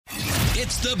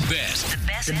It's the best.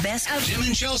 The best of Tim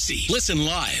and Chelsea. Listen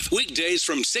live weekdays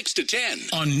from 6 to 10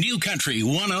 on New Country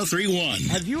 103.1.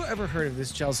 Have you ever heard of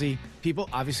this, Chelsea? People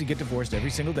obviously get divorced every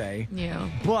single day. Yeah.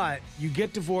 But you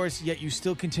get divorced, yet you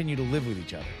still continue to live with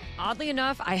each other. Oddly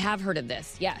enough, I have heard of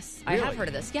this. Yes, Really? I have heard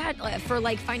of this. Yeah, for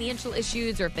like financial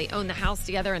issues or if they own the house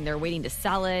together and they're waiting to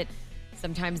sell it.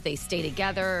 Sometimes they stay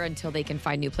together until they can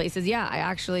find new places. Yeah, I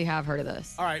actually have heard of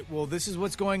this. All right, well, this is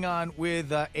what's going on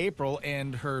with April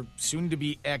and her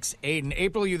soon-to-be ex, Aiden.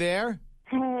 April, you there?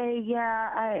 Hey, yeah,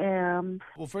 I am.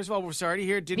 Well, first of all, we're sorry to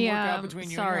hear it didn't work out between you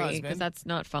and your sorry, because husband. that's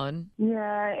not fun.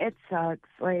 Yeah, it sucks.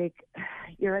 Like,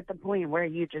 you're at the point where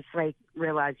you just,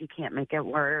 realize you can't make it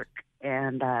work,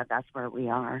 and that's where we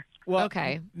are. Well,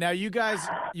 Okay. Now, you guys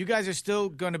are still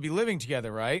going to be living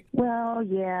together, right? Well,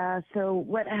 yeah, so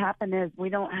what happened is we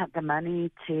don't have the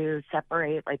money to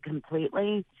separate,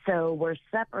 completely. So we're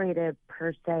separated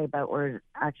per se, but we're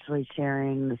actually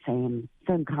sharing the same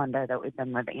condo that we've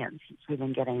been living in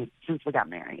since we got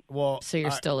married. Well, So you're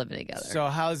still living together. So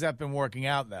how's that been working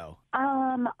out, though?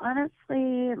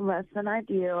 Honestly, less than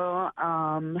ideal.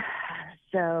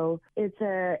 So it's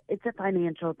a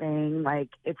financial thing. Like,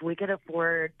 if we could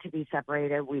afford to be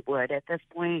separated, we would at this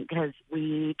point, because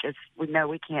we know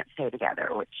we can't stay together,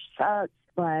 which sucks.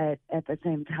 But at the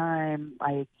same time,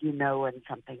 when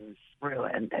something's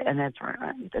ruined and it's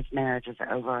ruined, this marriage is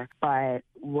over. But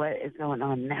what is going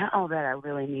on now that I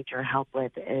really need your help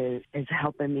with is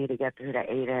helping me to get through to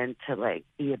Aiden to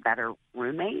be a better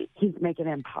roommate. He's making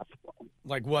it impossible.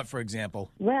 Like what, for example?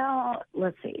 Well,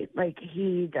 let's see.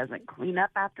 He doesn't clean up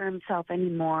after himself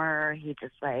anymore. He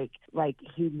just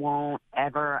he won't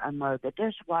ever unload the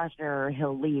dishwasher.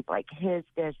 He'll leave his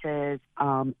dishes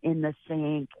in the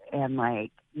sink and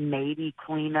maybe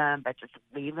clean them, but just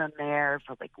leave them there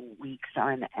for weeks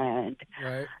on end.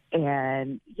 Right.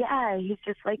 And yeah, he's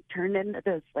just turned into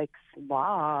this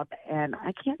slob, and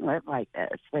I can't live like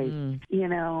this.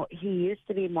 He used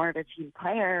to be more of a team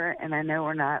player, and I know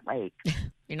we're not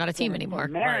You're not a team anymore.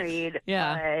 married.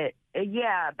 Right.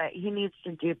 Yeah. But he needs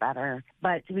to do better.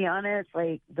 But to be honest,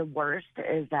 the worst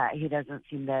is that he doesn't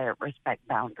seem to respect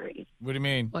boundaries. What do you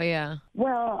mean? Well, yeah.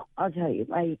 Well, I'll tell you,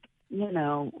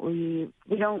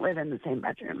 we don't live in the same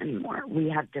bedroom anymore. We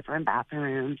have different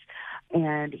bathrooms,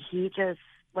 and he just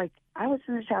I was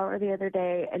in the shower the other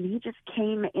day, and he just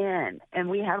came in, and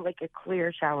we had a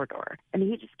clear shower door, and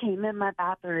he just came in my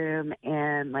bathroom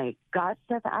and got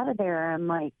stuff out of there. I'm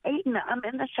like, Aiden, I'm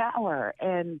in the shower,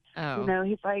 and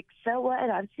he's like, so what?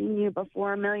 I've seen you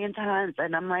before a million times,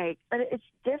 and I'm like, but it's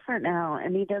different now,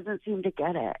 and he doesn't seem to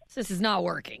get it. So this is not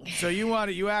working. So you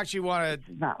actually want It's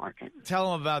not working. to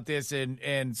tell him about this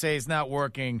and say it's not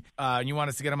working, and you want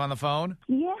us to get him on the phone?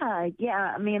 Yeah.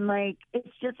 I mean, it's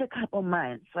just a couple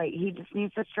months. He just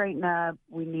needs to straighten up.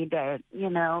 We need to,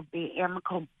 be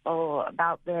amicable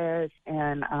about this.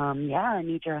 And, I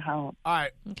need your help. All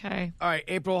right. Okay. All right,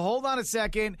 April, hold on a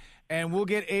second, and we'll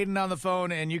get Aiden on the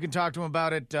phone, and you can talk to him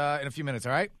about it in a few minutes,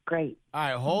 all right? Great. All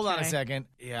right, hold on a Okay. second.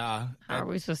 Yeah. How are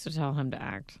we supposed to tell him to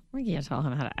act? We can't tell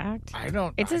him how to act.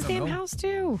 It's his I don't damn know. house,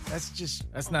 too.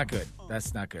 That's not good.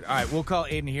 That's not good. All right, we'll call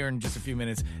Aiden here in just a few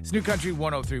minutes. It's New Country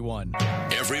 103.1.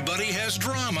 Everybody has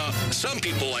drama. Some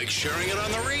people like sharing it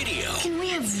on the radio. Can we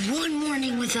have one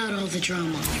morning without all the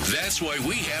drama? That's why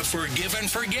we have Forgive and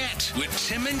Forget with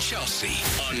Tim and Chelsea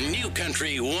on New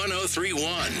Country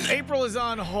 103.1. April is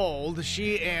on hold.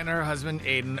 She and her husband,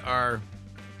 Aiden, are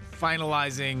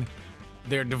finalizing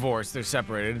their divorce. They're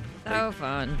separated. So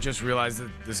fun. Just realized that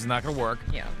this is not going to work.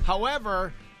 Yeah.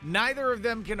 However, neither of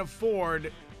them can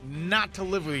afford not to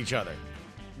live with each other,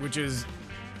 which is,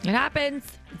 It happens.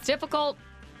 It's difficult.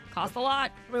 Costs a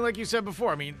lot. like you said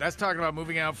before, that's talking about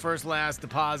moving out first, last,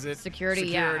 deposit, Security,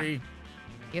 yeah. You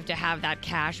have to have that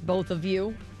cash, both of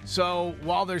you. So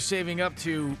while they're saving up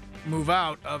to move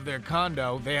out of their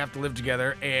condo, they have to live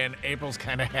together, and April's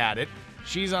kind of had it.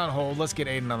 She's on hold. Let's get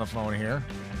Aiden on the phone here.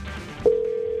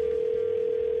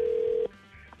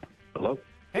 Hello?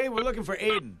 Hey, we're looking for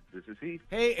Aiden. This is he.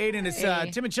 Hey, Aiden, it's Hey.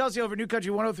 Tim and Chelsea over at New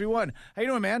Country 103.1. How you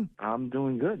doing, man? I'm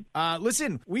doing good.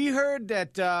 Listen, we heard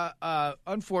that,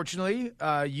 unfortunately,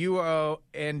 you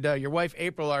and your wife,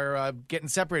 April, are getting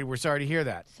separated. We're sorry to hear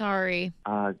that. Sorry.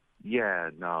 Yeah,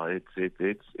 no,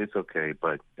 it's okay,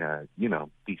 but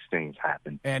these things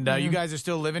happen. And you guys are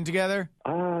still living together?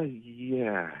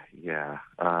 Yeah.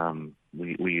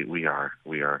 We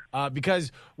are.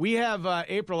 Because we have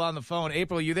April on the phone.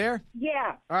 April, you there?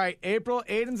 Yeah. All right, April,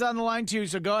 Aiden's on the line too,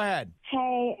 so go ahead.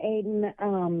 Hey,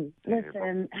 Aiden.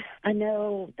 Listen, I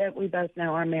know that we both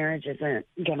know our marriage isn't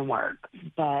going to work,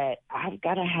 but I've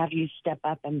got to have you step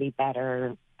up and be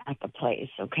better. at the place,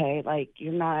 okay? Like,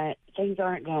 things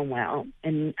aren't going well,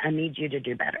 and I need you to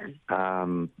do better.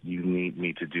 You need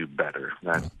me to do better.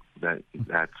 That's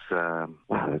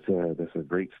a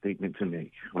great statement to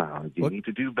make. Wow, you need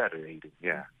to do better, Aiden.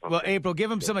 Yeah. Okay. Well, April,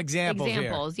 give him some examples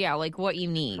here. Yeah, like what you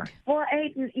need. Well,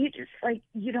 Aiden, you just,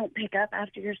 you don't pick up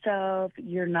after yourself.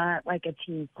 You're not, a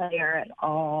team player at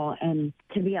all. And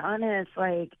to be honest,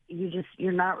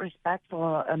 you're not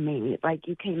respectful of me.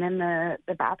 You came in the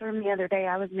bathroom the other day,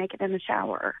 I was naked in the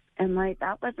shower. And,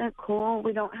 that wasn't cool.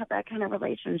 We don't have that kind of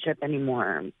relationship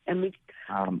anymore. And we've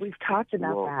talked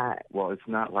about that. Well, it's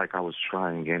not like I was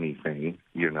trying anything.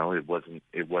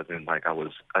 It wasn't like I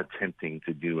was attempting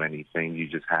to do anything. You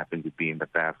just happened to be in the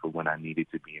bathroom when I needed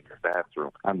to be in the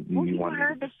bathroom. You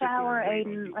were in the shower,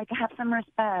 Aiden. Have some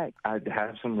respect. I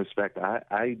have some respect. I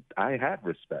have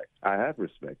respect. I have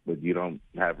respect, but you don't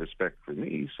have respect for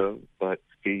me. But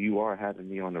here you are having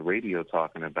me on the radio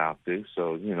talking about this.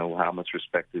 So, how much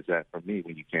respect is that for me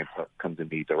when you can't come to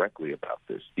me directly about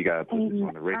this? You got to put this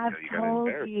on the radio. I've told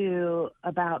you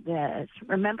about this.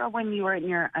 Remember when you were in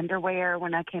your underwear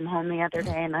when I came home the other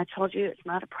day and I told you it's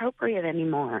not appropriate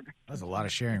anymore? That was a lot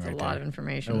of sharing right there. A lot of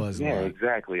information. It was. Yeah,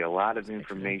 exactly. A lot of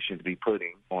information to be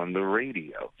putting on the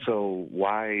radio. So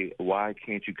why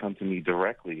can't you come to me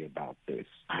directly about this?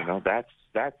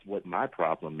 That's what my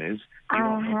problem is. I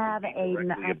have,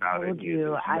 Aiden. I told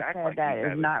you. I said that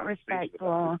is not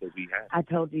respectful. I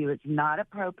told you it's not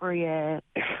appropriate.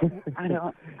 I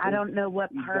don't know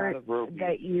what part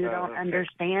that you don't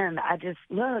understand. I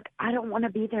don't want to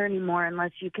be there anymore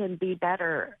unless you can be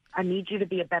better. I need you to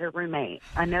be a better roommate.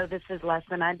 I know this is less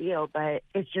than ideal, but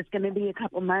it's just going to be a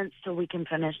couple months till we can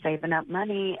finish saving up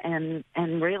money and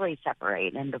really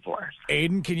separate and divorce.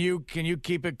 Aiden, can you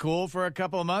keep it cool for a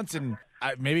couple of months and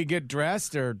maybe get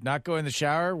dressed or not go in the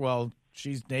shower while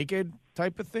she's naked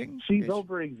type of thing? She's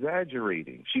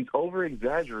over-exaggerating.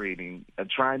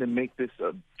 Trying to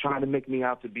make me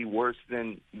out to be worse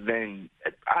than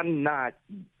I'm not.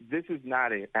 This is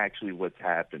not actually what's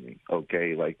happening,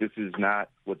 okay? This is not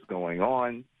what's going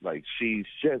on. She's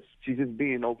just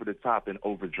being over the top and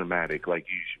over dramatic like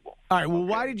usual. All right, well,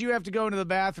 why did you have to go into the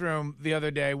bathroom the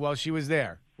other day while she was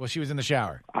there, while she was in the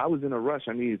shower? I was in a rush.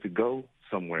 I needed to go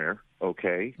somewhere,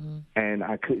 okay? And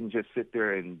I couldn't just sit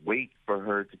there and wait for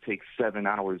her to take 7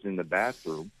 hours in the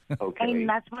bathroom, okay? And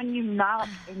that's when you knock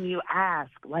and you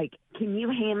ask, can you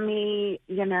hand me,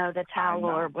 the towel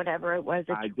or whatever it was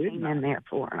that you came in there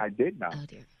for? I did not. Oh,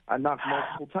 dear. I knocked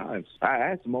multiple times. I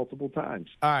asked multiple times.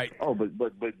 All right. Oh, but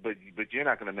you're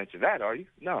not going to mention that, are you?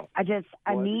 No. I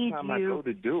need you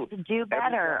to do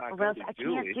better, or else I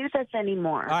can't do this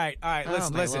anymore. All right.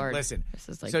 Listen. This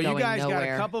is so you guys nowhere.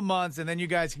 got a couple months, and then you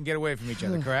guys can get away from each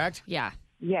other, correct? Yeah.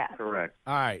 Yeah. Correct.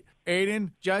 All right.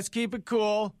 Aiden, just keep it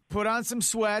cool. Put on some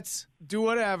sweats. Do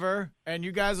whatever. And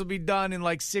you guys will be done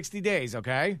in 60 days,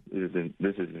 okay?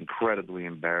 This is incredibly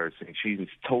embarrassing. She's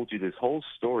told you this whole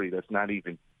story that's not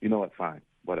even, you know what, fine.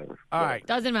 Whatever. All right.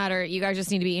 Doesn't matter. You guys just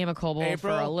need to be amicable April,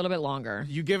 for a little bit longer.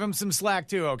 You give him some slack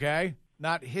too, okay?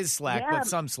 Not his slack, but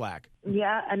some slack.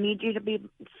 Yeah, I need you to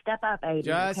step up,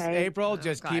 Aiden. Okay? April,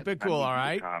 just keep it cool, all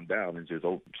right? Calm down and just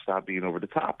stop being over the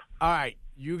top. All right.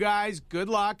 You guys, good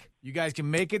luck. You guys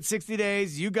can make it 60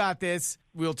 days. You got this.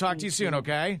 We'll talk to you soon,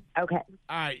 okay? Okay. All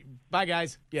right. Bye,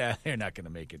 guys. Yeah, they're not going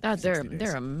to make it.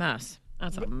 They're a mess.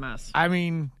 That's a mess. I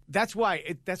mean, that's why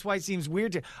it seems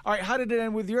weird to. All right, how did it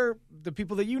end with the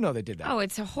people that you know that did that? Oh,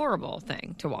 it's a horrible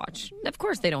thing to watch. Of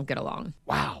course they don't get along.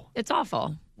 Wow. It's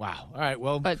awful. Wow. All right,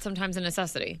 well. But sometimes a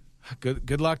necessity.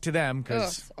 Good luck to them,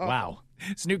 because, wow.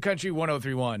 It's New Country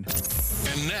 1031.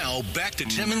 And now, back to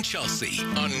Tim and Chelsea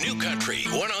on New Country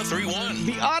 1031.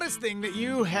 The oddest thing that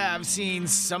you have seen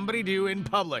somebody do in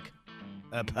public.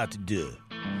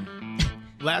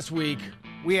 Last week,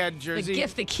 we had Jersey. The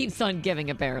gift that keeps on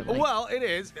giving, apparently. Well, it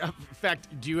is. In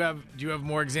fact, do you have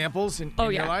more examples in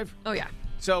your life? Oh, yeah.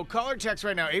 So call or text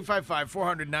right now,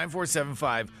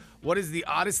 855-400-9475. What is the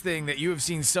oddest thing that you have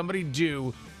seen somebody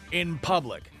do in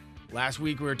public? Last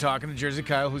week, we were talking to Jersey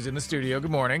Kyle, who's in the studio.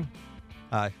 Good morning.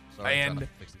 Hi. Sorry,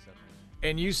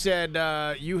 and you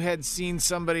said you had seen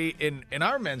somebody in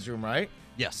our men's room, right?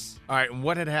 Yes. All right, and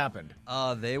what had happened?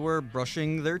 They were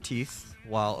brushing their teeth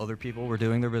while other people were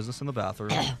doing their business in the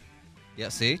bathroom. Yeah,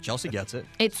 see? Chelsea gets it.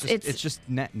 It's just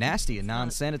nasty and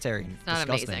non-sanitary and not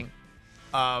disgusting.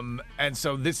 amazing. And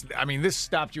so this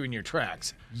stopped you in your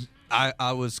tracks.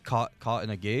 I was caught in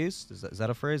a gaze. Is that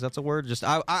a phrase? That's a word? Just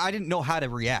I didn't know how to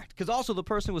react, because also the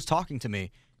person was talking to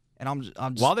me, and I'm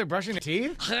just while they're brushing their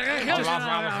teeth.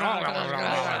 yeah,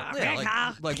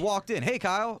 like walked in. Hey,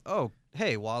 Kyle. Oh,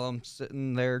 hey, while I'm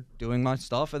sitting there doing my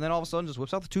stuff, and then all of a sudden just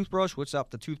whips out the toothbrush, whips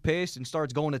out the toothpaste, and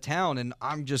starts going to town. And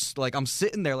I'm just like, I'm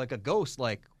sitting there like a ghost,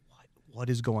 like, what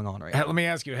is going on right now? Let me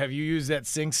ask you, have you used that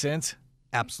sink since?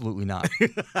 Absolutely not.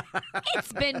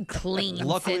 It's been clean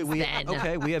Luckily, since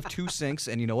then. we have 2 sinks,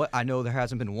 and you know what? I know there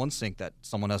hasn't been one sink that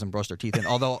someone hasn't brushed their teeth in,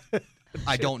 although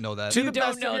I don't know that. To the don't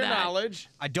best know of your that. knowledge.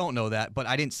 I don't know that, but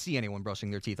I didn't see anyone brushing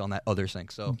their teeth on that other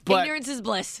sink, so. But Ignorance is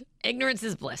bliss. Ignorance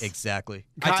is bliss. Exactly.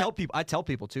 Ky- I tell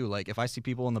people, too, like, if I see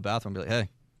people in the bathroom, be like, hey,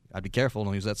 I'd be careful,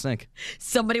 don't use that sink.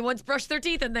 Somebody once brushed their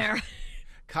teeth in there.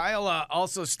 Kyle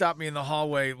also stopped me in the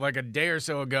hallway like a day or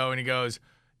so ago, and he goes,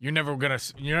 You're never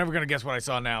gonna guess what I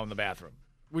saw now in the bathroom,"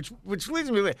 which leads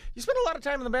me to you spend a lot of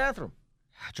time in the bathroom.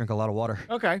 I drink a lot of water.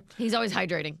 Okay, He's always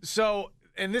hydrating. so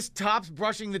and this tops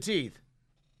brushing the teeth.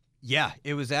 Yeah,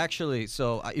 it was actually,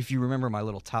 so if you remember my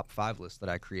little top 5 list that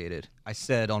I created, I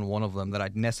said on one of them that I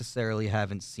necessarily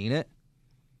haven't seen it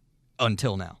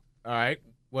until now. All right,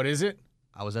 what is it?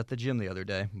 I was at the gym the other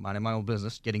day, minding my own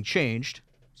business, getting changed.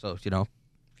 So, if you want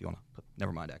to put,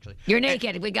 never mind, actually. You're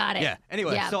naked. We got it. Yeah,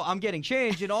 anyway, Yeah. so I'm getting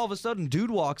changed, and all of a sudden,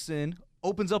 dude walks in,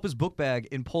 opens up his book bag,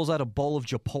 and pulls out a bowl of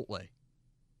Chipotle.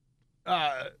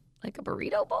 Like a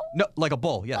burrito bowl? No, like a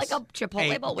bowl, yes. Like a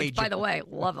Chipotle bowl, which, by the way,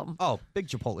 love them. Oh, big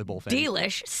Chipotle bowl fan.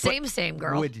 Delish. Same,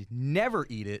 girl. Would never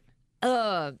eat it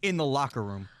in the locker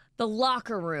room. The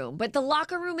locker room. But the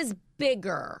locker room is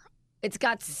bigger. It's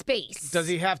got space. Does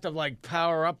he have to like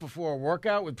power up before a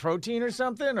workout with protein or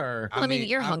something? Or Well, I mean,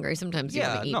 you're hungry. Sometimes you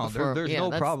gotta eat before. there's no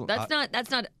problem.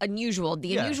 That's not unusual.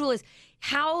 The unusual is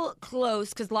how close,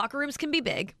 because locker rooms can be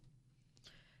big.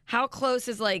 How close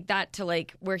is like that to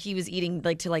like where he was eating,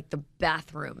 like to like the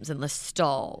bathrooms and the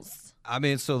stalls? I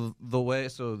mean, so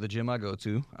the gym I go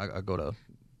to, I go to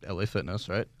LA Fitness,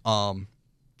 right?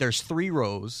 There's 3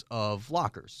 rows of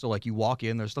lockers. So like you walk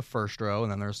in, there's the first row,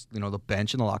 and then there's the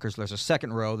bench and the lockers. There's a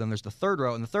second row, then there's the third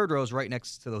row, and the third row is right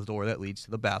next to the door that leads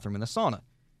to the bathroom and the sauna.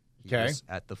 He Okay. was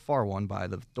at the far one by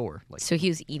the door. Like, So he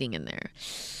was eating in there.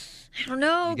 I don't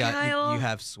know, Kyle. you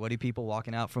have sweaty people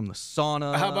walking out from the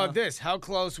sauna. how about this? How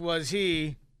close was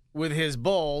he with his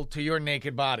bowl to your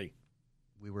naked body?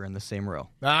 We were in the same row.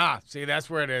 See, that's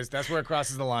where it is. That's where it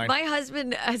crosses the line. My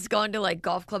husband has gone to like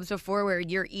golf clubs before where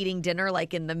you're eating dinner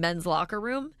like in the men's locker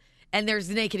room and there's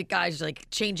naked guys like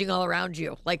changing all around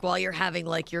you like while you're having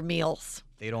like your meals.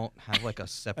 They don't have like a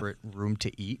separate room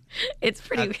to eat It's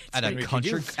pretty at a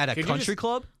country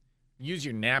club. Use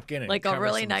your napkin and like a cover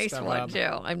really some nice stuff one up. too.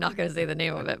 I'm not going to say the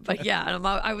name of it, but yeah, and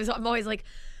I'm always like,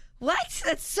 "What?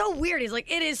 That's so weird." He's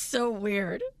like, "It is so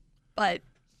weird." But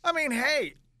I mean,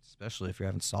 hey, Especially if you're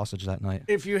having sausage that night.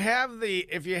 if you have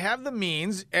the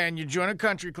means and you join a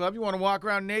country club, you want to walk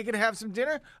around naked, have some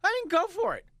dinner, I mean, go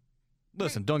for it.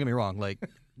 Listen, don't get me wrong. Like,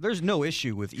 there's no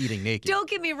issue with eating naked. don't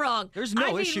get me wrong. There's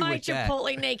no I issue eat my with that.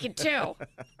 Chipotle naked too.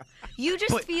 You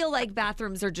just feel like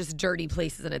bathrooms are just dirty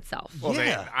places in itself. Well,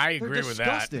 yeah, I they're agree with that.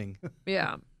 disgusting.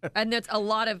 Yeah. And that's a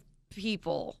lot of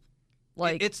people.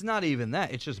 Like, It's not even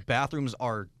that. It's just bathrooms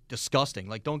are disgusting.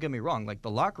 Like, don't get me wrong. Like, the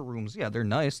locker rooms, yeah, they're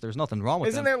nice. There's nothing wrong with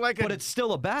Isn't them. there like but it's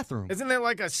still a bathroom. Isn't there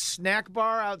like a snack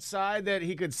bar outside that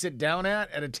he could sit down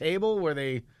at a table where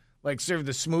they like serve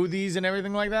the smoothies and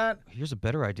everything like that? Here's a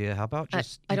better idea. How about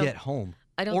just I eat don't- at home?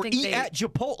 I don't or think eat they- at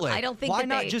Chipotle. I don't think Why that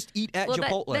not they- just eat at well,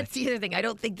 Chipotle? that's the other thing. I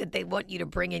don't think that they want you to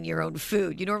bring in your own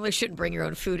food. You normally shouldn't bring your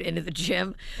own food into the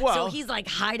gym. Well- so he's like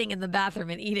hiding in the bathroom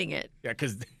and eating it. Yeah,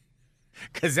 because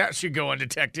that should go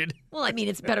undetected. Well, I mean,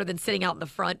 it's better than sitting out in the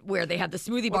front where they have the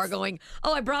smoothie bar going,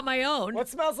 "Oh, I brought my own. What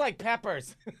smells like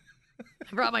peppers? I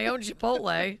brought my own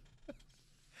Chipotle."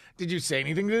 Did you say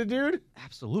anything to the dude?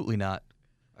 Absolutely not.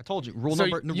 I told you. Rule So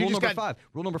number you just number got- 5.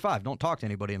 Rule number 5. Don't talk to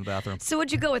anybody in the bathroom. So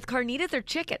would you go with carnitas or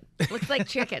chicken? Looks like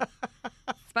chicken.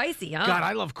 Spicy, huh? God,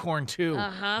 I love corn too.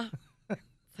 Uh-huh. It's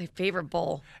my favorite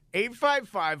bowl.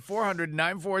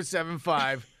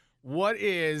 855-400-9475. What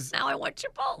is Now I want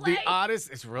Chipotle. the oddest?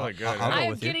 It's really good. I'll huh? go I am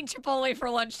with you. getting Chipotle for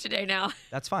lunch today now.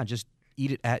 That's fine. Just eat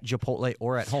it at Chipotle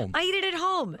or at home. I eat it at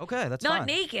home. Okay, that's Not fine.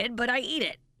 naked, but I eat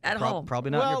it at home.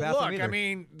 Probably not Well, in your bathroom look, either. I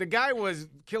mean, the guy was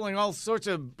killing all sorts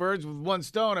of birds with one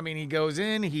stone. I mean, he goes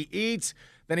in, he eats,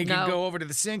 then he can No. go over to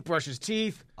the sink, brush his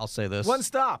teeth. I'll say this. One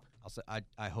stop. I'll say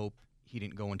I hope he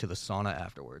didn't go into the sauna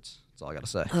afterwards. That's all I got to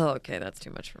say. Oh, okay, that's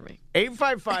too much for me.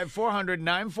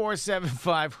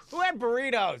 855-400-9475. Who had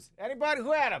burritos? Anybody?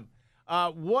 Who had them?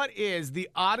 What is the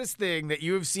oddest thing that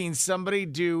you have seen somebody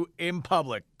do in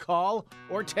public? Call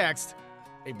or text.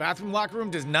 A bathroom locker room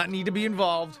does not need to be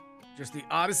involved. Just the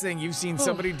oddest thing you've seen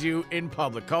somebody do in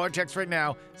public. Call or text right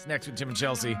now. It's next with Tim and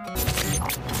Chelsea.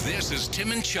 This is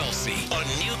Tim and Chelsea on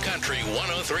New Country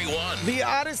 103.1. The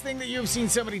oddest thing that you've seen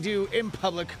somebody do in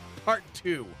public, part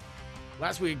 2.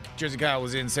 Last week, Jersey Kyle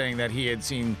was in saying that he had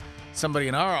seen somebody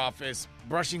in our office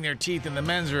brushing their teeth in the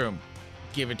men's room.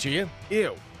 Give it to you.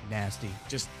 Ew. Nasty.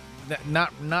 Just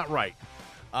not right.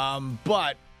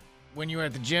 But when you were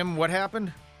at the gym, what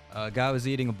happened? A guy was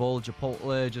eating a bowl of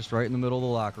Chipotle just right in the middle of the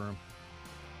locker room.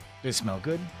 Did it smell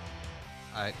good?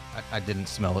 I didn't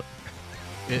smell it.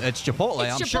 It's Chipotle.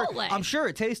 It's Chipotle. I'm sure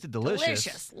it tasted delicious.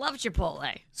 Delicious. Love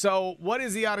Chipotle. So, what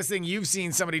is the oddest thing you've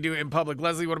seen somebody do in public?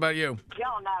 Leslie, what about you?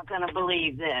 Y'all not going to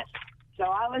believe this. So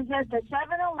I was at the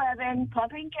 7-Eleven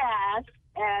pumping gas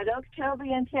at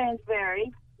Okeechobee and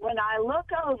Sainsbury when I look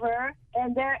over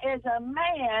and there is a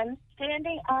man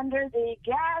standing under the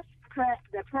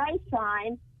the price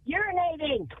sign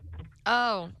urinating.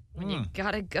 Oh, when you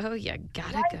gotta go, you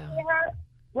gotta go.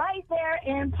 Right there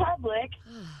in public.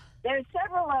 There's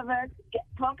several of us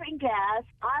pumping gas.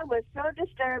 I was so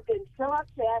disturbed and so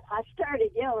upset, I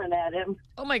started yelling at him.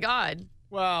 Oh, my God.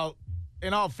 Well,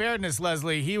 in all fairness,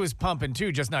 Leslie, he was pumping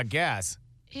too, just not gas.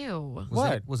 Ew.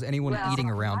 Was anyone eating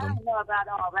around I him? don't know about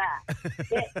all that.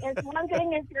 It's one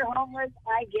thing if you're homeless,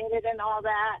 I get it and all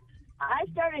that. I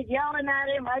started yelling at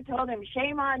him. I told him,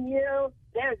 shame on you.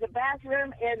 There's a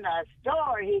bathroom in the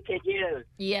store he could use.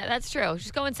 Yeah, that's true.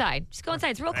 Just go inside.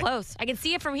 It's real close. I can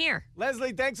see it from here.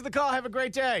 Leslie, thanks for the call. Have a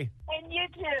great day. And you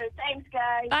too. Thanks,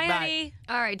 guys. Bye, honey.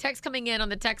 All right, text coming in on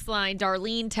the text line.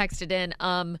 Darlene texted in.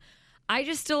 I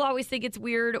just still always think it's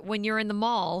weird when you're in the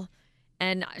mall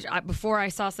and before I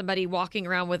saw somebody walking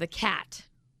around with a cat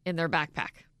in their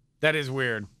backpack. That is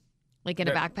weird. Like in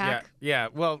a backpack? Yeah.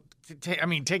 Well,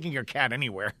 taking your cat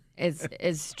anywhere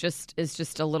is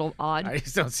just a little odd. I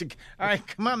just don't see. All right,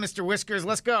 come on, Mr. Whiskers,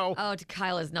 let's go. Oh,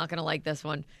 Kyle is not going to like this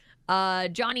one.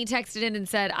 Johnny texted in and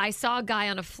said, I saw a guy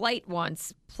on a flight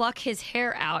once pluck his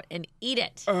hair out and eat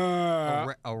it.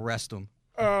 Arrest him.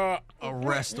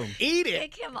 Arrest him. Eat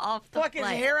it. Kick him off the Pluck his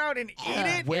plane. hair out and eat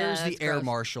it? Where's the that's air gross.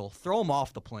 marshal? Throw him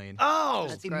off the plane. Oh.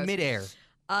 That's in gross. midair.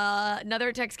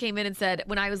 Another text came in and said,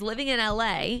 when I was living in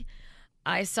L.A.,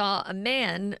 I saw a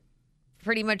man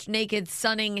pretty much naked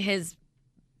sunning his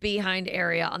behind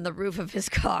area on the roof of his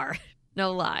car.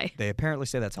 No lie. They apparently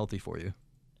say that's healthy for you.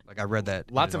 Like I read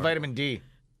that. Lots in of an article. vitamin D.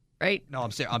 Right? No,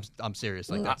 I'm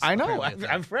serious. Like that's I know. apparently a thing.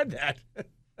 I've read that.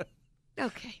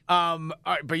 Okay. All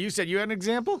right, but you said you had an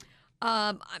example?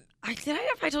 I did I know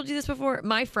if I told you this before?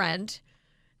 My friend,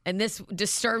 and this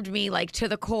disturbed me like to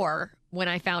the core when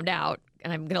I found out,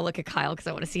 and I'm gonna look at Kyle because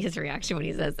I want to see his reaction when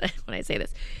he says when I say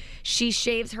this. She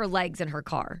shaves her legs in her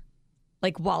car,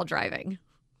 like while driving.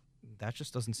 That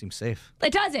just doesn't seem safe.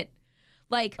 It doesn't.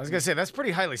 Like I was going to say, that's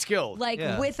pretty highly skilled. like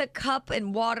Yeah. with a cup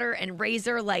and water and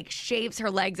razor, like shaves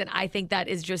her legs, and I think that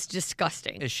is just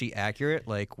disgusting. Is she accurate?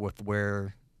 Like with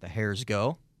where the hairs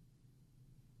go?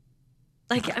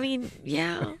 Like, I mean,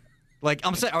 yeah. Like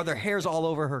I'm saying, are there hairs all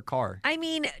over her car? I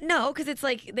mean, no, because it's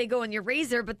like they go in your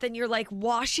razor, but then you're like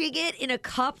washing it in a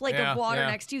cup like Yeah, of water yeah.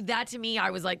 next to you. That to me,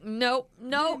 I was like, nope.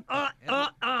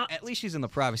 At least she's in the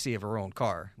privacy of her own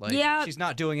car. Like Yeah. she's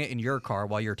not doing it in your car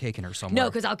while you're taking her somewhere. No,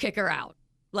 because I'll kick her out.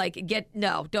 Like,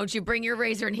 don't you bring your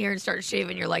razor in here and start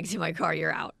shaving your legs in my car.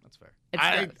 You're out. That's fair. It's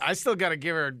gross. I still got to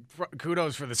give her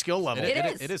kudos for the skill level. It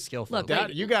is. It is skillful. Look,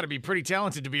 That, you got to be pretty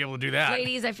talented to be able to do that.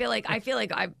 Ladies, I feel like we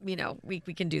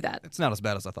can do that It's not as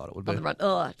bad as I thought it would be. on the run.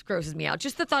 Ugh, it grosses me out.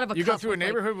 Just the thought of a You cup go through a with, like,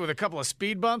 neighborhood with a couple of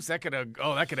speed bumps, that could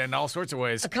end all sorts of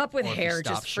ways. a cup with Or if you hair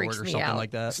stop just short freaks or me something out.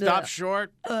 like that. Stop Ugh.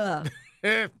 short. Ugh.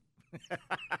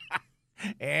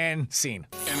 And scene.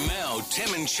 And now,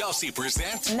 Tim and Chelsea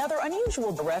present Another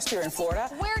unusual arrest here in Florida.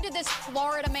 Where did this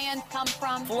Florida man come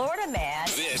from? Florida man.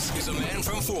 This is a Man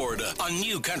from Florida on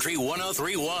New Country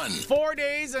 103.1. 4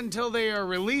 days until they are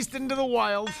released into the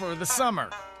wild for the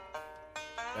summer.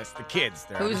 That's the kids.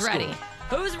 They're out of Who's school. ready?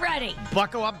 Who's ready?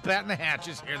 Buckle up, batten the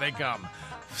hatches. Here they come.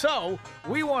 So,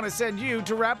 we want to send you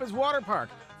to Rapids Water Park.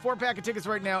 4-pack of tickets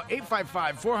right now,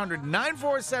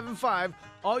 855-400-9475.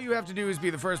 All you have to do is be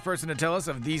the first person to tell us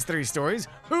of these 3 stories.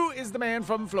 Who is the man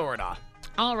from Florida?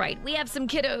 All right, we have some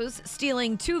kiddos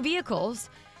stealing 2 vehicles,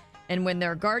 and when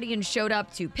their guardian showed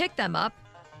up to pick them up,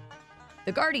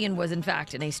 the guardian was in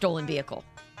fact in a stolen vehicle.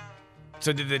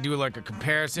 So did they do like a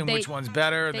comparison? They- which one's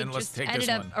better? They Then let's just take ended this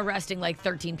up one. arresting like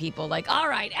 13 people. Like, all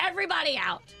right, everybody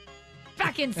out,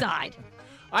 back inside.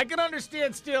 I can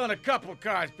understand stealing a couple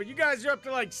cars, but you guys are up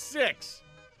to like 6.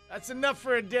 That's enough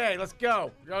for a day. Let's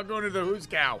go. You're all going to the Who's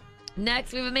Cow.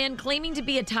 Next, we have a man claiming to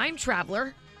be a time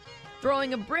traveler,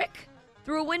 throwing a brick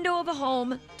through a window of a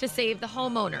home to save the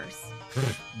homeowners.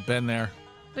 Been there.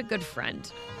 What a good friend.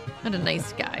 What a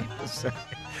nice guy.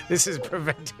 This is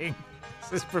preventing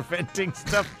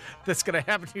stuff that's going to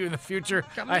happen to you in the future.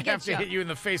 I'm gonna I have get to ya. hit you in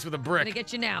the face with a I'm brick. gonna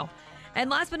get you now. And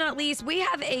last but not least, we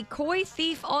have a koi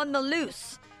thief on the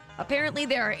loose. Apparently,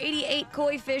 there are 88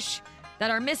 koi fish that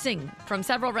are missing from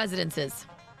several residences.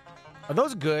 Are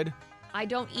those good? I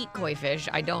don't eat koi fish.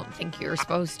 I don't think you're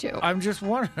supposed to. I'm just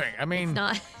wondering. I mean, It's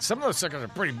not- some of those suckers are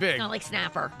pretty big. It's not like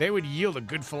snapper. They would yield a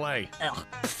good fillet. Ugh.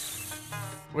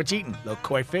 What you eating? Little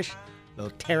koi fish?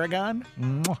 Little tarragon?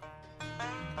 Mwah.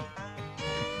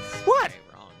 What?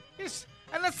 Wrong. Yes.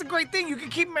 And that's the great thing. You can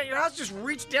keep them at your house. Just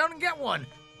reach down and get one.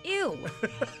 Ew.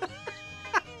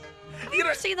 Have you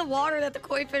ever seen the water that the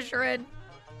koi fish are in?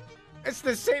 It's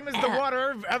the same as the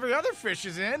water every other fish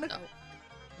is in. No.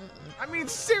 I mean,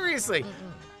 seriously.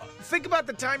 Think about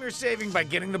the time you're saving by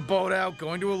getting the boat out,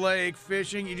 going to a lake,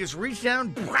 fishing. You just reach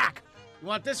down, whack. You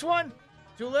want this one?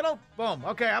 Too little? Boom.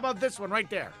 Okay, how about this one right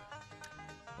there?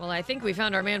 Well, I think we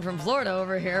found our man from Florida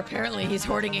over here. Apparently, he's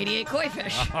hoarding 88 koi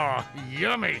fish. Oh,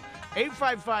 yummy.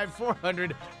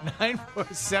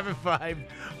 855-400-9475.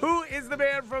 Who is the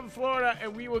man from Florida?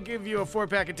 And we will give you a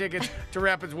 4-pack of tickets to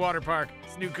Rapids Water Park.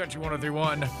 It's New Country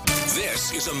 103.1.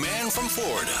 This is a man from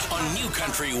Florida on New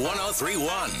Country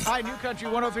 103.1. Hi, New Country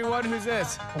 103.1. Who's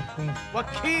this?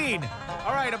 Joaquin.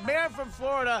 All right, a man from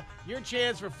Florida. Your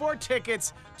chance for 4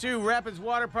 tickets to Rapids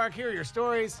Water Park. Here are your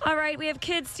stories. All right, we have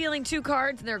kids stealing 2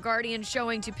 cards and their guardian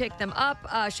showing up to pick them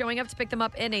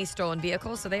up in a stolen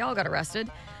vehicle, so they all got arrested.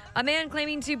 A man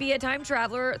claiming to be a time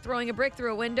traveler throwing a brick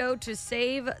through a window to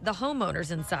save the homeowners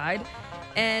inside.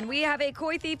 And we have a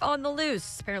koi thief on the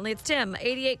loose. Apparently it's Tim.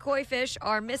 88 koi fish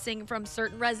are missing from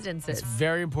certain residences. It's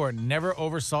very important. Never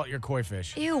oversalt your koi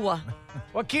fish. Ew.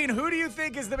 Joaquin, who do you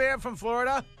think is the man from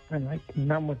Florida? I like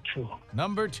number 2.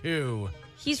 Number 2.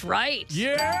 He's right.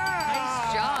 Yeah!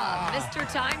 Nice job, Mr.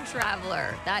 Time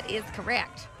Traveler. That is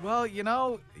correct. Well, you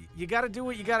know, you got to do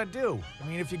what you got to do. I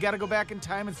mean, if you got to go back in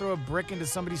time and throw a brick into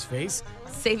somebody's face,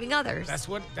 saving others. That's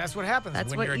what happens That's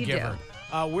when what you're a you giver.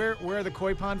 do. Where are the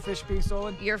koi pond fish being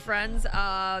stolen? Your friends,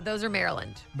 those are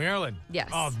Maryland. Maryland. Yes.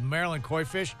 Oh, Maryland koi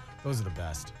fish. Those are the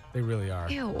best. They really are.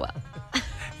 Ew.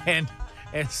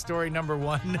 And story number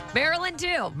 1. Maryland,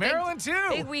 too. Maryland, too.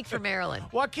 Big week for Maryland.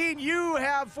 Joaquin, you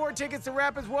have 4 tickets to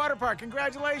Rapids Water Park.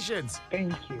 Congratulations.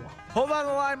 Thank you. Hold on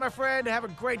the line, my friend. Have a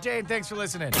great day, and thanks for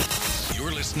listening.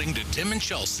 You're listening to Tim and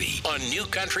Chelsea on New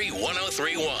Country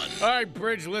 103.1. All right,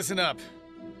 Bridge, listen up.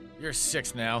 You're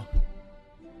 6 now.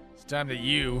 It's time that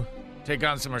you take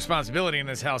on some responsibility in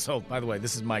this household. By the way,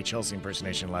 this is my Chelsea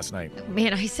impersonation last night.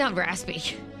 Man, I sound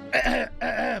raspy.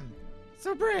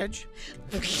 So, Bridge.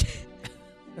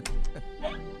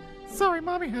 Sorry,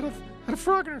 Mommy had a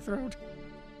frog in her throat.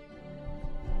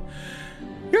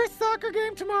 Your soccer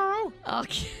game tomorrow.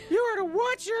 Okay. You are to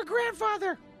watch your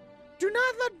grandfather. Do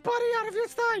not let Buddy out of your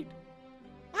sight.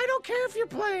 I don't care if you're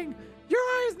playing. Your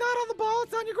eye is not on the ball.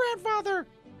 It's on your grandfather.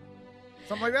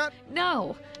 Something like that?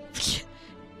 No.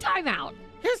 Time out.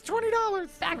 Here's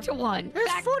 $20. Back to 1. Here's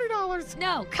 $40.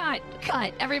 No, cut.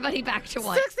 Everybody back to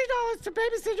 1. $60 to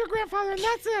babysit your grandfather, and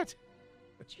that's it.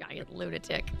 Giant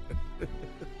lunatic.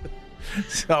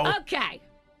 So. Okay.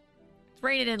 Let's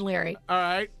rein it in, Larry. All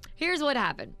right. Here's what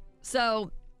happened.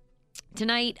 So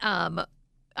tonight,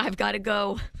 I've got to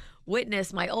go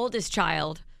witness my oldest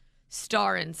child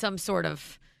star in some sort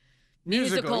of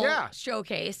musical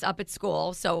showcase up at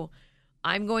school. So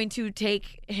I'm going to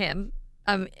take him,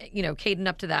 Caden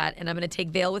up to that, and I'm going to take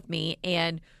Vale with me.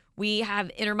 And we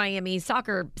have Inter Miami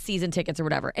soccer season tickets or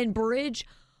whatever. And Bridge,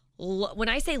 when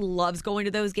I say loves going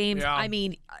to those games, I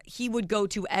mean, he would go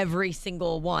to every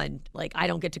single one. Like, I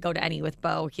don't get to go to any with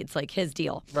Bo. It's like his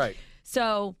deal. Right.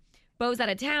 So Bo's out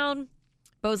of town.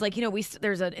 Bo's like,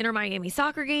 there's an Inter Miami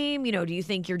soccer game. Do you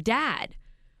think your dad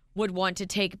would want to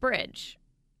take Bridge?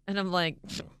 And I'm like,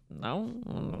 no,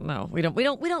 we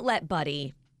don't let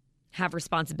Buddy have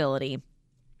responsibility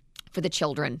for the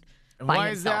children. And by why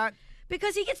himself. is that?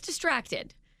 Because he gets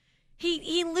distracted.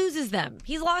 He loses them.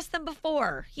 He's lost them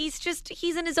before. He's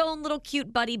in his own little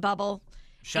cute buddy bubble.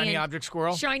 Shiny object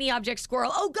squirrel. Shiny object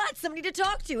squirrel. Oh, God, somebody to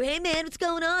talk to. Hey, man, what's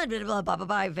going on? Blah, blah, blah, blah,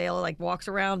 blah. Vale, walks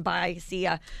around, bye, see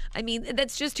ya. I mean,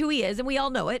 that's just who he is, and we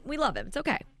all know it. We love him. It's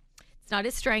okay. It's not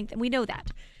his strength, and we know that.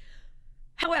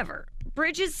 However,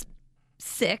 Bridge is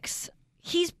 6.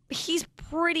 He's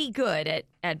pretty good at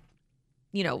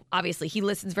obviously he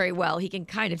listens very well. He can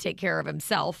kind of take care of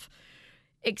himself,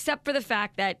 except for the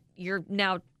fact that you're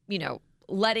now,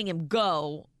 letting him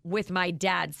go with my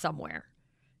dad somewhere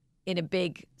in a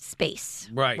big space.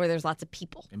 Right. Where there's lots of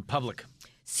people. In public.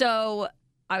 So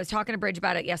I was talking to Bridge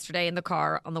about it yesterday in the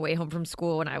car on the way home from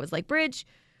school, and I was like, Bridge,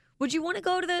 would you want to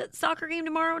go to the soccer game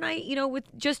tomorrow night, with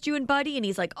just you and Buddy? And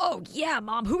he's like, oh, yeah,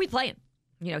 Mom, who are we playing?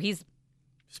 He's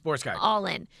sports guy. All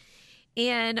in.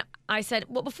 And I said,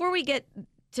 well, before we get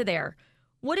to there,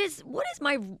 What is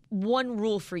my one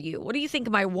rule for you? What do you think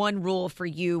my one rule for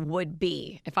you would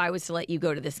be if I was to let you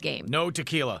go to this game? No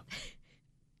tequila.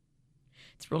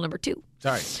 It's rule number 2.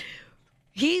 Sorry.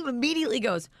 He immediately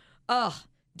goes,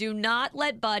 do not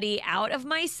let Buddy out of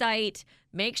my sight.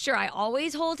 Make sure I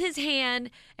always hold his hand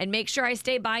and make sure I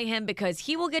stay by him because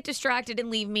he will get distracted and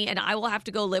leave me and I will have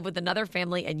to go live with another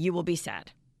family and you will be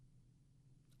sad.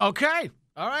 Okay.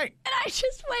 All right. And I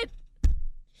just went,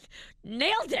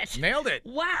 nailed it. Nailed it.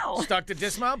 Wow. Stuck the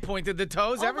dismount, pointed the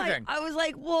toes, everything. I was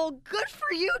like, well, good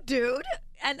for you, dude.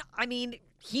 And I mean,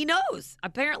 he knows.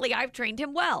 Apparently, I've trained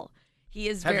him well. He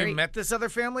is Have you met this other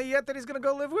family yet that he's going to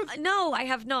go live with? No, I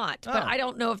have not. But Oh. I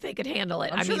don't know if they could handle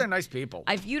it. I'm sure they're nice people.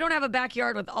 If you don't have a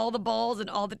backyard with all the balls and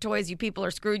all the toys, you people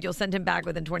are screwed. You'll send him back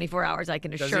within 24 hours, I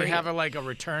can assure you. Does he have a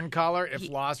return collar? If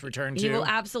lost, return to? He will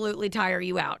absolutely tire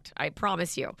you out. I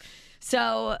promise you.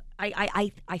 So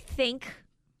I think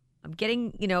I'm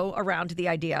getting, around to the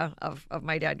idea of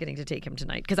my dad getting to take him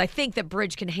tonight because I think that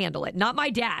Bridge can handle it. Not my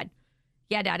dad.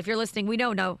 Yeah, Dad, if you're listening, we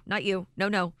know, no, not you.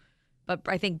 No. But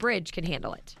I think Bridge can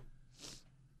handle it.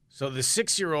 So the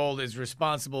 6-year-old is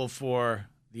responsible for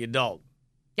the adult.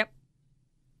 Yep.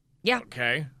 Yeah.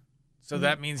 Okay. So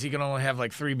that means he can only have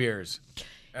 3 beers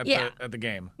at the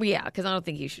game. Yeah, because I don't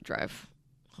think you should drive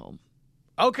home.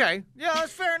 Okay. Yeah,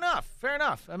 that's fair enough. Fair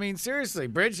enough. I mean, seriously,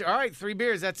 Bridge, all right, 3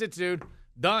 beers. That's it, dude.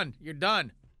 Done. You're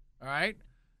done. All right?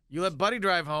 You let Buddy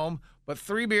drive home, but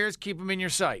 3 beers, keep him in your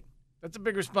sight. That's a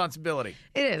big responsibility.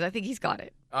 It is. I think he's got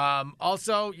it.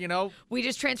 Also, we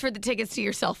just transferred the tickets to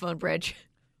your cell phone, Bridge.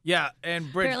 Yeah,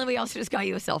 and Bridge. Apparently, we also just got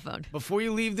you a cell phone. Before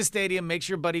you leave the stadium, make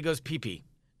sure Buddy goes pee-pee.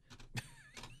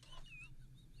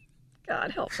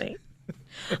 God help me.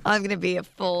 I'm going to be a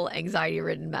full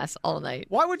anxiety-ridden mess all night.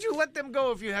 Why would you let them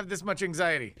go if you have this much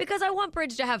anxiety? Because I want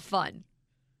Bridge to have fun.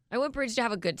 I want Bridge to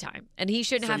have a good time, and he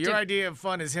shouldn't have to. So your idea of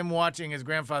fun is him watching his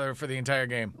grandfather for the entire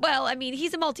game. Well, I mean,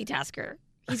 he's a multitasker.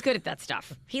 He's good at that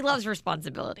stuff. He loves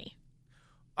responsibility.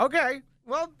 Okay.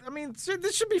 Well, I mean,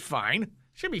 this should be fine.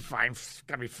 Should be fine. It's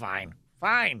gonna be fine.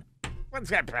 Fine. What's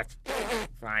that?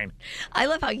 Fine. I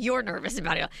love how you're nervous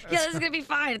about it. Yeah, this is gonna be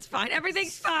fine. It's fine.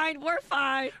 Everything's fine. We're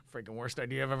fine. Freaking worst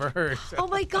idea I've ever heard. Oh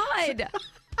my God,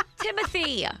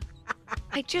 Timothy!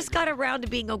 I just got around to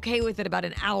being okay with it about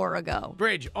an hour ago.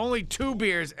 Bridge, only 2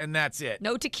 beers and that's it.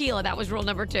 No tequila. That was rule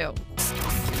number 2.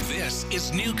 This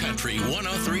is New Country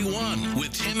 103.1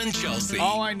 with Tim and Chelsea.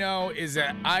 All I know is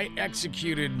that I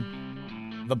executed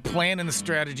the plan and the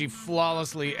strategy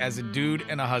flawlessly as a dude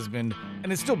and a husband,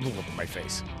 and it still blew up in my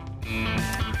face.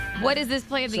 What is this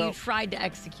plan that you tried to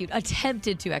execute?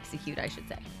 Attempted to execute, I should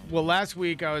say. Well, last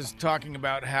week I was talking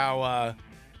about how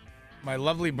my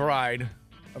lovely bride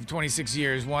of 26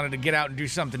 years wanted to get out and do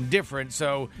something different,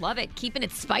 so... Love it. Keeping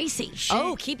it spicy.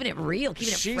 Keeping it real.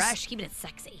 Keeping it fresh. Keeping it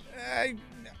sexy.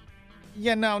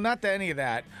 Yeah, no, not any of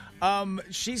that.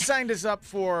 She signed us up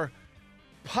for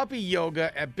puppy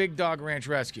yoga at Big Dog Ranch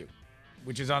Rescue,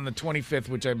 which is on the 25th,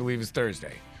 which I believe is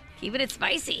Thursday. Keeping it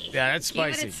spicy. Yeah, that's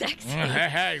spicy. Keeping it sexy.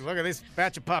 Hey, look at this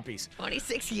batch of puppies.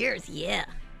 26 years, yeah.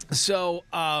 So,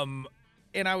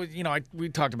 and I was, we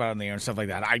talked about it on the air and stuff like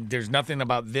that. There's nothing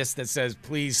about this that says,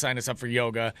 please sign us up for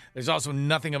yoga. There's also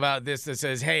nothing about this that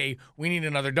says, hey, we need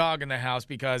another dog in the house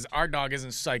because our dog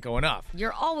isn't psycho enough.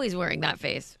 You're always wearing that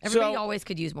face. Everybody always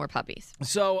could use more puppies.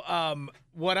 So,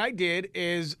 what I did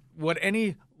is what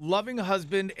any loving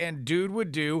husband and dude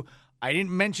would do. I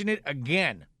didn't mention it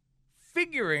again,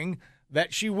 figuring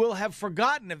that she will have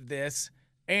forgotten of this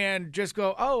and just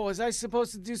go, oh, was I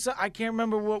supposed to do something? I can't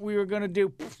remember what we were going to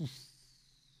do.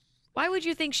 Why would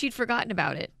you think she'd forgotten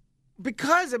about it?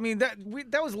 Because, I mean, that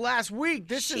was last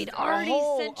week. She'd is already a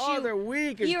whole sent you, other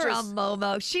week. You're a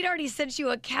Momo. She'd already sent you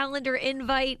a calendar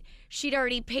invite. She'd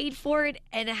already paid for it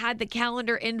and had the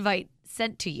calendar invite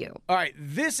sent to you. All right,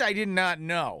 this I did not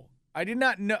know. I did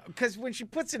not know, because when she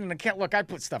puts it in the calendar, look, I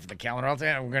put stuff in the calendar. I'll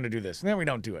say, we're going to do this. And then we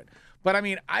don't do it. But, I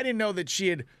mean, I didn't know that she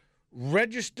had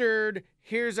registered.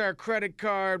 Here's our credit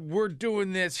card. We're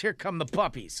doing this. Here come the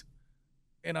puppies.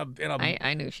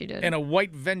 I knew she did. In a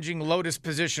white venging lotus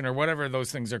position or whatever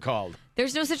those things are called.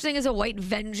 There's no such thing as a white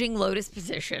venging lotus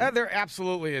position. There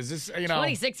absolutely is. This,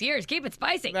 26 years. Keep it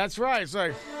spicy. That's right. It's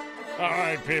like, all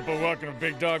right, people, welcome to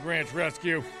Big Dog Ranch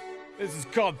Rescue. This is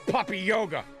called puppy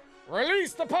yoga.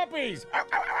 Release the puppies.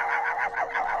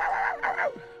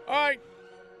 All right.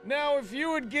 Now, if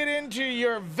you would get into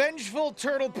your vengeful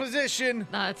turtle position.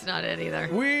 No, that's not it either.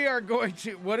 We are going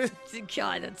to, what is?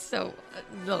 God, that's so,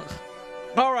 ugh.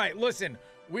 All right, listen.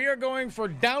 We are going for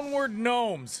downward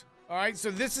gnomes. All right,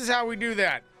 so this is how we do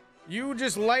that. You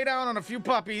just lay down on a few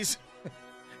puppies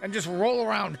and just roll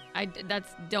around.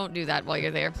 Don't do that while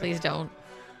you're there. Please don't.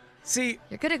 See,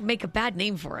 You're going to make a bad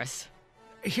name for us.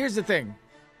 here's the thing,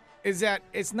 is that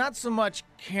it's not so much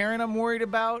Karen I'm worried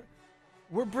about.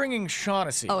 We're bringing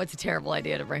Shaughnessy. Oh, it's a terrible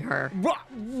idea to bring her.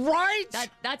 Right?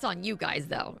 That's on you guys,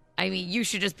 though. I mean, you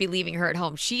should just be leaving her at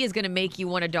home. She is going to make you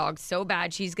want a dog so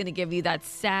bad. She's going to give you that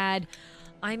sad,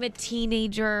 I'm a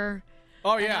teenager.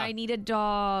 Oh, and yeah. I need a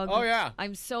dog. Oh, yeah.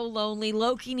 I'm so lonely.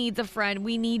 Loki needs a friend.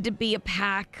 We need to be a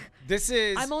pack.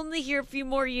 I'm only here a few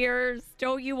more years.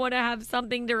 Don't you want to have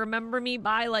something to remember me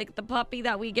by, like the puppy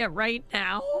that we get right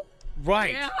now?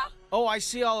 Right. Yeah. Oh, I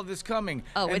see all of this coming.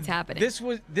 Oh, And it's happening.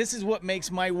 This is what makes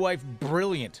my wife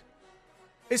brilliant.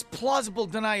 It's plausible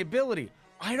deniability.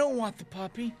 I don't want the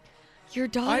puppy. Your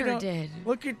daughter did.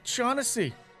 Look at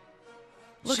Shaughnessy.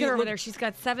 Look at her over there. She's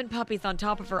got 7 puppies on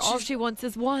top of her. All she wants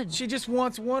is one. She just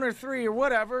wants 1 or 3 or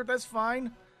whatever. That's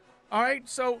fine. All right,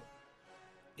 so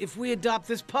if we adopt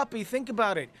this puppy, think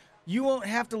about it. You won't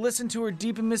have to listen to her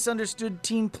deep and misunderstood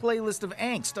teen playlist of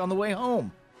angst on the way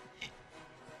home.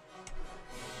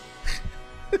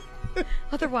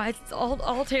 Otherwise, it's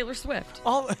all Taylor Swift.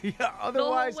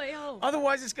 Otherwise, way home.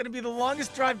 Otherwise, it's going to be the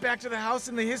longest drive back to the house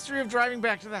in the history of driving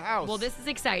back to the house. Well, this is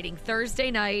exciting.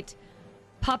 Thursday night,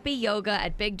 puppy yoga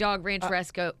at Big Dog Ranch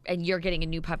Rescue, and you're getting a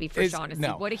new puppy for Shaughnessy.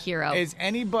 No. What a hero. Is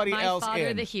anybody My else father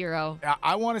in? the hero.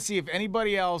 I want to see if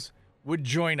anybody else would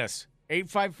join us.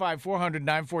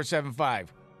 855-400-9475.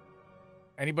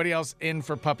 Anybody else in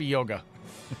for puppy yoga?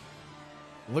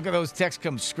 Look at those texts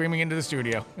come screaming into the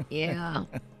studio. Yeah.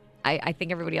 I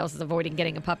think everybody else is avoiding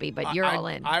getting a puppy, but you're all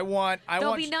in.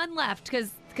 There'll be none left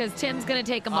because Tim's going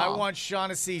to take them all. I want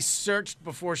Shaughnessy searched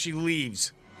before she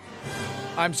leaves.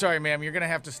 I'm sorry, ma'am. You're going to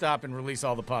have to stop and release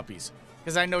all the puppies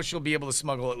because I know she'll be able to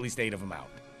smuggle at least 8 of them out.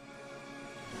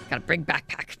 Got a big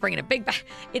backpack. Bringing a big back.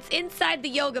 It's inside the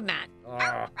yoga mat.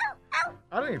 I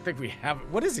don't even think we have it.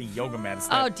 What is a yoga mat? Is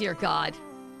Oh, that? dear God.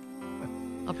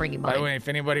 I'll bring you mine. By the way, if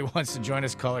anybody wants to join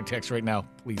us, call or text right now.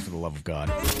 Please, for the love of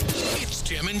God. It's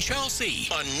Tim and Chelsea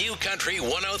on New Country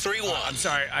 103.1. I'm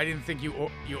sorry. I didn't think you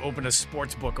opened a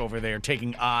sports book over there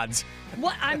taking odds.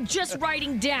 What? I'm just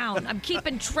writing down. I'm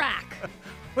keeping track.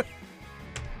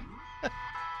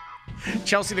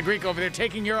 Chelsea the Greek over there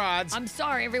taking your odds. I'm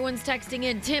sorry. Everyone's texting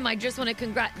in. Tim, I just want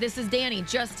to This is Danny.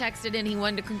 Just texted in. He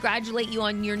wanted to congratulate you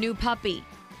on your new puppy.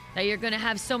 That you're going to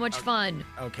have so much fun.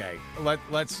 Okay.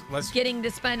 Let's Getting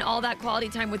to spend all that quality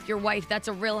time with your wife. That's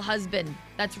a real husband.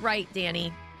 That's right,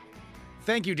 Danny.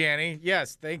 Thank you, Danny.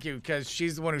 Yes, thank you, because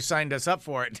she's the one who signed us up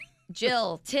for it.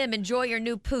 Jill, Tim, enjoy your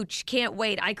new pooch. Can't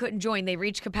wait. I couldn't join. They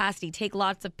reached capacity. Take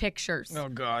lots of pictures. Oh,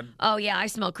 God. Oh, yeah. I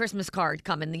smell Christmas card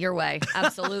coming your way.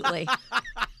 Absolutely.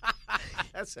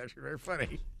 That's actually very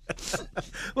funny.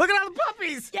 Look at all the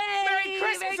puppies. Yay! Merry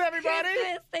Christmas, everybody.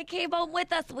 Christmas. They came home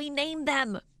with us. We named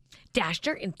them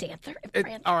Dasher and Dancer and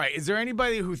Prancer. All right. Is there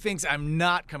anybody who thinks I'm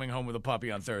not coming home with a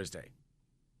puppy on Thursday?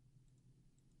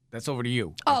 That's over to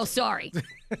you. Oh, sorry.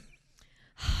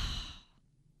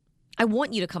 I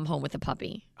want you to come home with a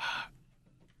puppy,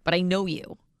 but I know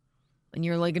you. And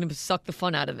you're like going to suck the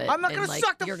fun out of it. I'm not going to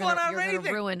suck the fun out of anything. You're going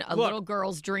to ruin a little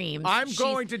girl's dreams. I'm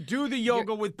going to do the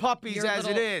yoga with puppies as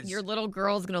it is. Your little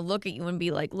girl's going to look at you and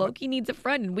be like, Loki needs a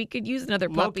friend and we could use another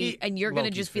puppy. And you're going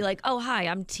to just be like, oh, hi,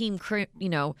 I'm team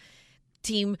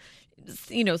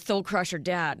Soul Crusher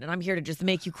Dad. And I'm here to just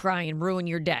make you cry and ruin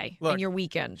your day and your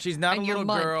weekend. She's not and a your little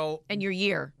month girl. And your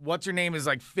year. What's her name is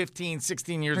like 15,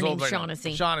 16 years Her old. name's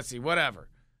Shaughnessy. Shaughnessy, whatever.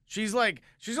 She's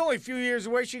only a few years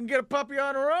away. She can get a puppy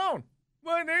on her own.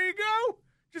 Well, there you go.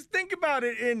 Just think about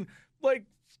it. In like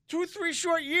 2-3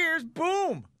 short years,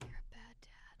 boom. You're a bad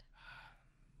dad.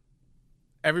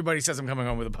 Everybody says I'm coming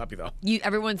home with a puppy, though.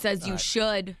 Everyone says you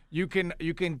should. You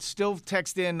can still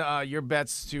text in your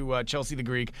bets to Chelsea the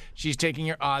Greek. She's taking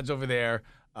your odds over there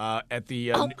at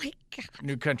the Oh, my God.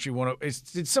 New Country 101.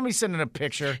 Did somebody send in a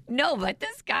picture? No, but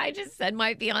this guy just said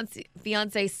my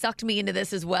fiance sucked me into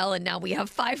this as well, and now we have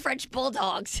 5 French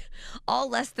bulldogs, all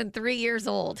less than 3 years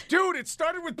old. Dude, it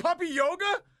started with puppy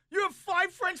yoga? You have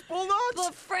 5 French bulldogs?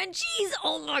 But Frenchies?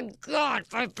 Oh, my God.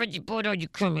 5 French bulldogs. You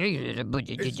come here.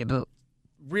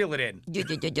 Reel it in.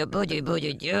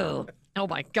 Oh,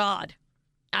 my God.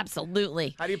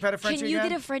 Absolutely. How do you pet a Frenchie Can you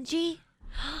again? get a Frenchie?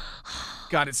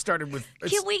 God, it started with...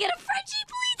 Can we get a Frenchie,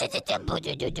 please?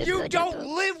 You don't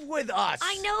live with us.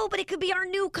 I know, but it could be our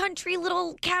new country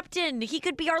little captain. He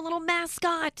could be our little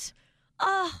mascot.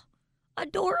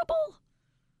 Adorable.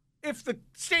 if the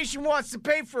station wants to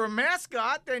pay for a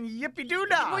mascot, then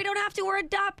yippee-doo-dah. We don't have to. We're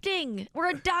adopting.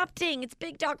 It's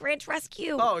Big Dog Ranch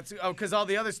Rescue. Oh, because all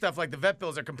the other stuff, like the vet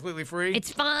bills, are completely free?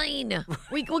 It's fine.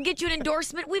 We'll get you an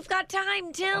endorsement. We've got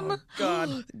time, Tim. Oh,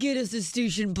 God. Get us a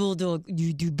station bulldog.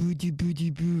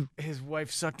 Boo. His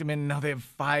wife sucked him in, and now they have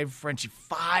 5 Frenchies.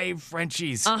 5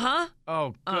 Frenchies. Uh-huh.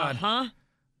 Oh, God. Uh-huh.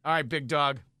 All right, Big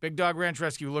Dog. Big Dog Ranch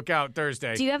Rescue. Look out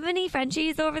Thursday. Do you have any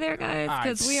Frenchies over there, guys?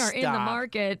 Because we are in the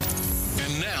market.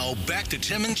 And now back to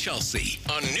Tim and Chelsea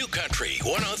on New Country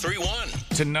 1031.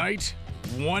 Tonight,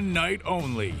 one night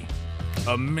only,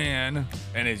 a man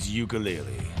and his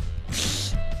ukulele.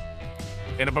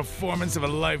 In a performance of a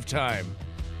lifetime,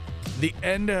 the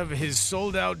end of his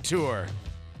sold-out tour,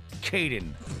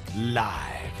 Caden live.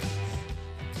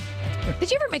 Did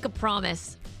you ever make a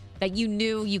promise that you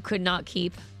knew you could not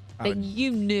keep? That you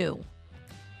knew.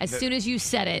 As soon as you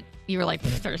said it, you were like,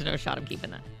 there's no shot I'm keeping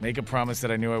that. Make a promise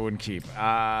that I knew I wouldn't keep.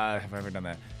 Have I ever done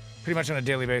that? Pretty much on a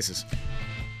daily basis.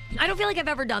 I don't feel like I've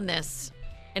ever done this.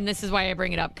 And this is why I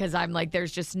bring it up, because I'm like,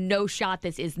 there's just no shot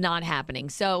this is not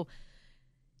happening. So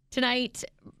tonight,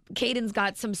 Caden's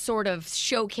got some sort of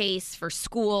showcase for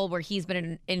school where he's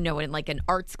been in like an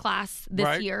arts class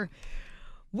this year,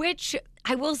 which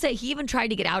I will say he even tried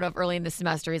to get out of early in the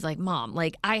semester. He's like, Mom,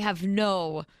 like I have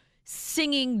no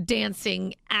singing,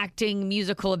 dancing, acting,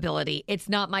 musical ability. It's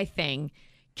not my thing.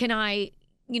 Can I,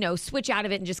 switch out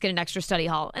of it and just get an extra study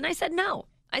hall? And I said, no.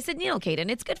 I said, Caden,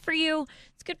 it's good for you.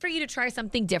 It's good for you to try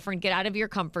something different, get out of your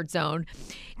comfort zone,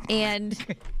 and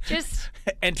just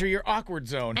enter your awkward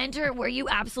zone. Enter where you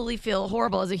absolutely feel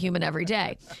horrible as a human every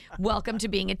day. Welcome to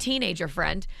being a teenager,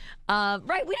 friend.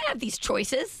 Right? We didn't have these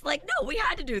choices. Like, no, we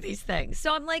had to do these things.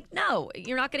 So I'm like, no,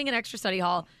 you're not getting an extra study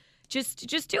hall. Just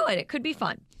do it. It could be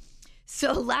fun.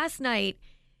 So last night,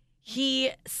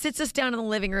 he sits us down in the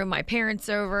living room. My parents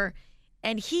are over,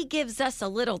 and he gives us a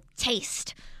little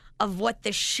taste of what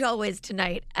the show is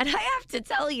tonight. And I have to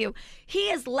tell you, he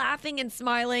is laughing and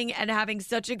smiling and having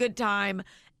such a good time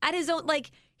at his own,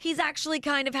 like, he's actually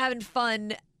kind of having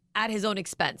fun at his own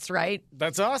expense, right?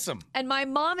 That's awesome. And my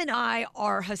mom and I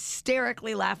are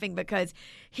hysterically laughing because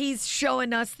he's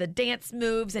showing us the dance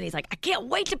moves and he's like, I can't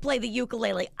wait to play the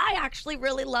ukulele. I actually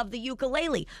really love the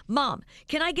ukulele. Mom,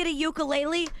 can I get a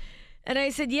ukulele? And I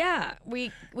said, yeah,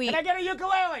 we Can I get a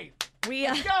ukulele?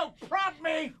 Let's go, prompt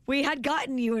me. We had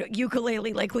gotten you a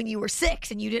ukulele like when you were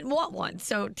 6 and you didn't want one.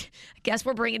 So I guess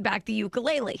we're bringing back the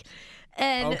ukulele.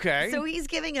 And so he's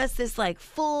giving us this like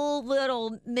full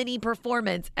little mini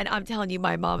performance. And I'm telling you,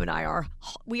 my mom and I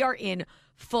we are in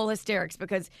full hysterics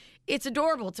because it's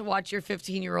adorable to watch your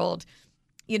 15-year-old,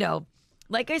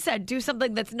 like I said, do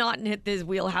something that's not in his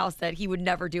wheelhouse that he would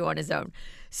never do on his own.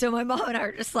 So my mom and I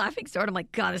are just laughing so hard. I'm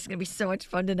like, God, this is going to be so much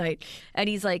fun tonight. And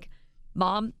he's like,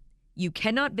 Mom, you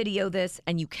cannot video this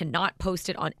and you cannot post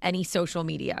it on any social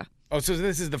media. Oh, so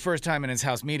this is the first time in his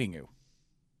house meeting you.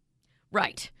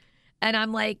 Right. And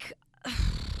I'm like,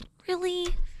 really?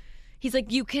 He's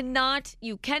like, you cannot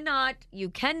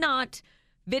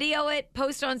video it,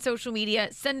 post it on social media,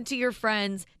 send it to your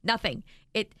friends, nothing.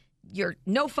 You're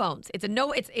no phones. It's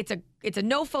a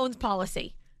no phones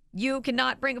policy. You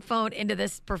cannot bring a phone into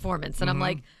this performance. And I'm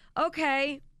like,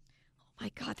 okay. Oh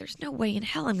my God, there's no way in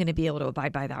hell I'm going to be able to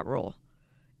abide by that rule.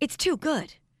 It's too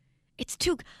good. I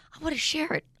want to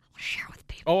share it. I want to share it with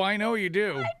people. Oh, I know you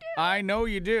do. I know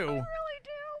you do. I really do.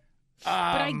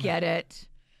 But I get it.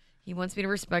 He wants me to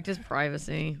respect his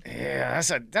privacy. Yeah,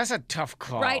 that's a tough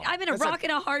call. Right? I'm in a rock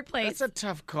and a hard place. That's a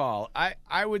tough call.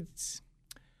 I would.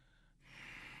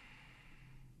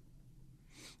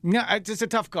 No, it's a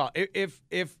tough call. If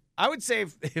I would say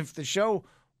if the show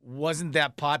wasn't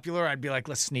that popular, I'd be like,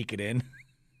 let's sneak it in.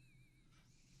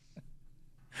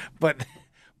 But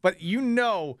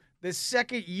the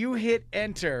second you hit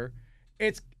enter,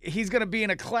 he's gonna be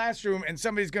in a classroom and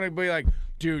somebody's gonna be like,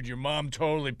 dude, your mom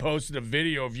totally posted a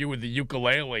video of you with the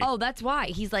ukulele. Oh, that's why.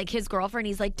 He's like, his girlfriend,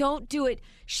 he's like, don't do it.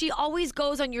 She always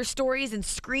goes on your stories and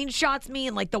screenshots me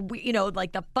and like the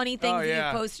funny things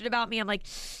that you posted about me. I'm like,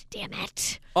 damn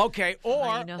it. Okay, or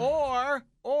I'm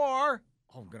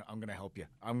gonna help you.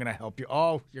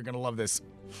 Oh, you're gonna love this.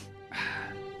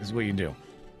 This is what you do.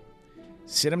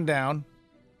 Sit him down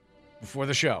before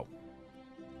the show.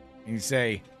 And you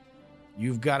say,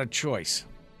 you've got a choice.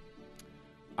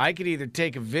 I could either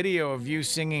take a video of you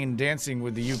singing and dancing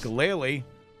with the ukulele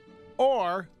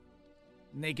or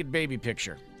naked baby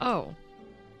picture. Oh.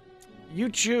 You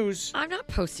choose. I'm not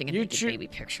posting a naked baby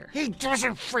picture. He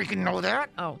doesn't freaking know that.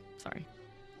 Oh, sorry.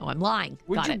 Oh, I'm lying.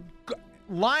 Got it.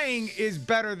 Lying is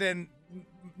better than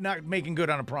not making good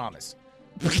on a promise.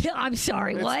 I'm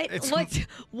sorry.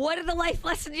 What are the life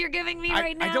lessons you're giving me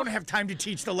right now? I don't have time to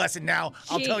teach the lesson now.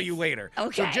 I'll tell you later.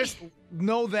 Okay. So just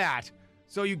know that.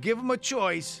 So you give them a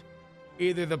choice,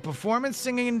 either the performance,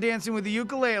 singing, and dancing with the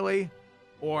ukulele,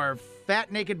 or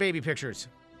fat, naked baby pictures.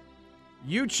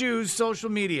 You choose social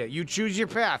media. You choose your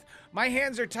path. My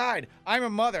hands are tied. I'm a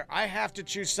mother. I have to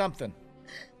choose something.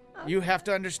 You have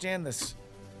to understand this.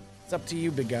 It's up to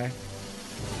you, big guy.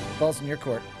 Ball's in your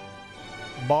court.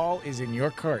 Ball is in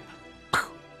your court.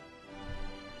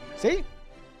 See?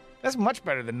 That's much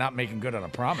better than not making good on a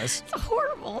promise. It's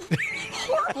horrible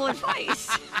advice.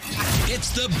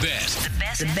 It's the best.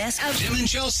 The best of Tim and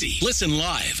Chelsea. Listen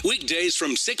live weekdays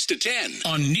from 6 to 10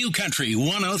 on New Country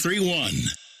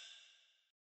 103.1.